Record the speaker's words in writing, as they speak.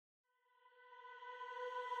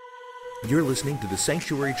You're listening to the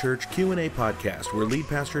Sanctuary Church Q&A podcast, where lead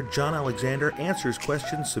pastor John Alexander answers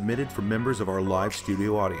questions submitted from members of our live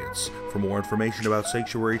studio audience. For more information about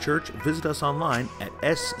Sanctuary Church, visit us online at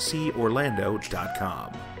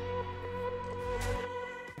scorlando.com.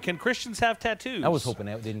 Can Christians have tattoos? I was hoping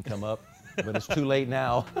that didn't come up, but it's too late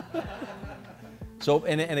now. So,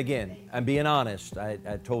 and again, I'm being honest. I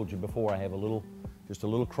told you before, I have just a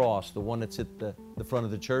little cross. The one that's at the front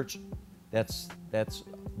of the church, that's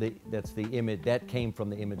the image. That came from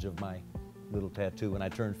the image of my little tattoo when I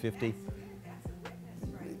turned 50.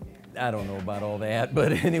 I don't know about all that,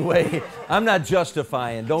 but anyway, I'm not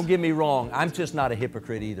justifying. Don't get me wrong. I'm just not a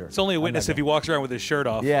hypocrite either. It's only a witness if he walks around with his shirt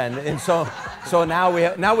off. Yeah, and so now we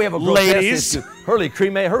have a ladies. issue. Hurry,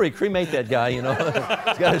 cremate that guy. You know,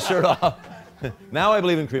 he's got his shirt off. Now I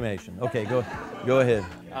believe in cremation. Okay, go ahead.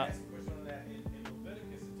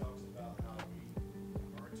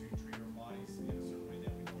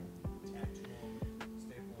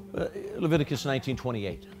 Leviticus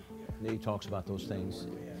 19:28. He talks about those things.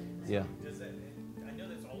 Yeah. I know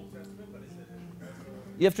that's Old Testament, but is it?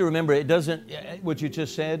 You have to remember, it doesn't, what you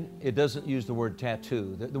just said, it doesn't use the word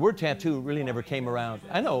tattoo. The word tattoo really never came around.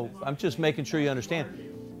 I know, I'm just making sure you understand.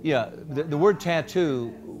 Yeah, the word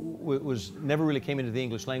tattoo never really came into the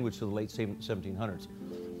English language till the late 1700s.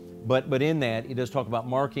 But in that, he does talk about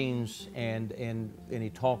markings, and he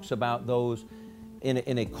talks about those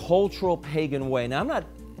in a cultural pagan way. Now, I'm not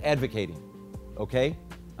advocating, okay?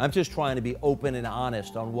 I'm just trying to be open and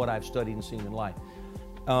honest on what I've studied and seen in life.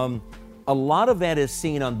 A lot of that is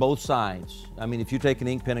seen on both sides. I mean, if you take an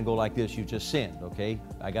ink pen and go like this, you just sinned, okay?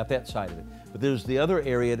 I got that side of it. But there's the other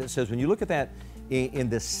area that says, when you look at that in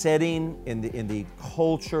the setting, in the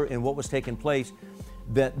culture, and what was taking place,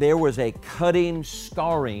 that there was a cutting,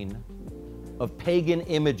 scarring of pagan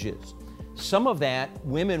images. Some of that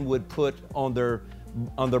women would put on their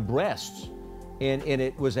breasts. And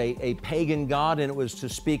it was a pagan god, and it was to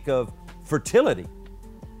speak of fertility.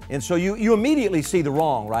 And so you immediately see the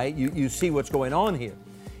wrong, right? You see what's going on here.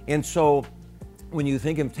 And so when you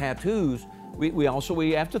think of tattoos, we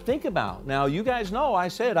have to think about. Now, you guys know I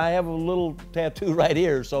said I have a little tattoo right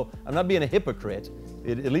here, so I'm not being a hypocrite.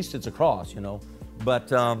 At least it's a cross, you know.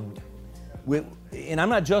 But, and I'm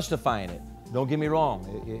not justifying it. Don't get me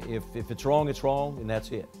wrong. If it's wrong, it's wrong, and that's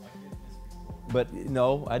it. But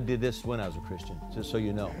no, I did this when I was a Christian, just so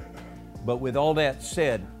you know. But with all that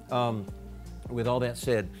said,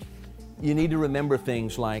 you need to remember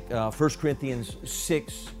things like 1 Corinthians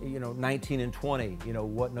 6, 19 and 20.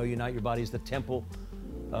 What know you not? Your body is the temple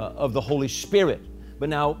of the Holy Spirit. But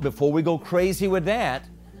now, before we go crazy with that,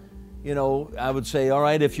 I would say, all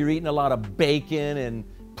right, if you're eating a lot of bacon and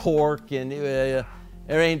pork, and there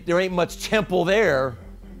ain't much temple there.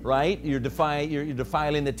 Right? You're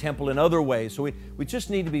defiling the temple in other ways. So we just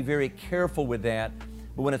need to be very careful with that.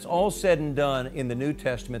 But when it's all said and done in the New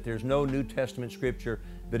Testament, there's no New Testament scripture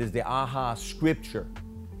that is the aha scripture.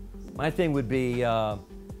 My thing would be,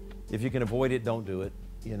 if you can avoid it, don't do it.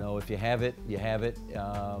 If you have it, you have it.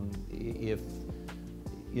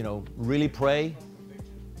 Really pray.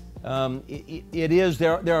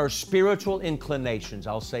 There are spiritual inclinations,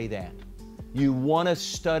 I'll say that. You want to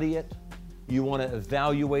study it. You want to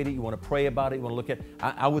evaluate it, you want to pray about it, you want to look at it.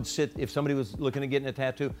 I would sit, if somebody was looking at getting a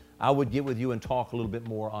tattoo, I would get with you and talk a little bit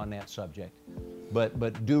more on that subject.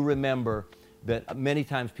 But do remember that many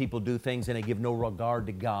times people do things and they give no regard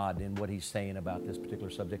to God in what He's saying about this particular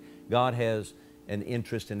subject. God has an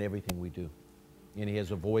interest in everything we do, and He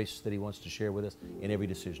has a voice that He wants to share with us in every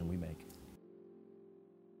decision we make.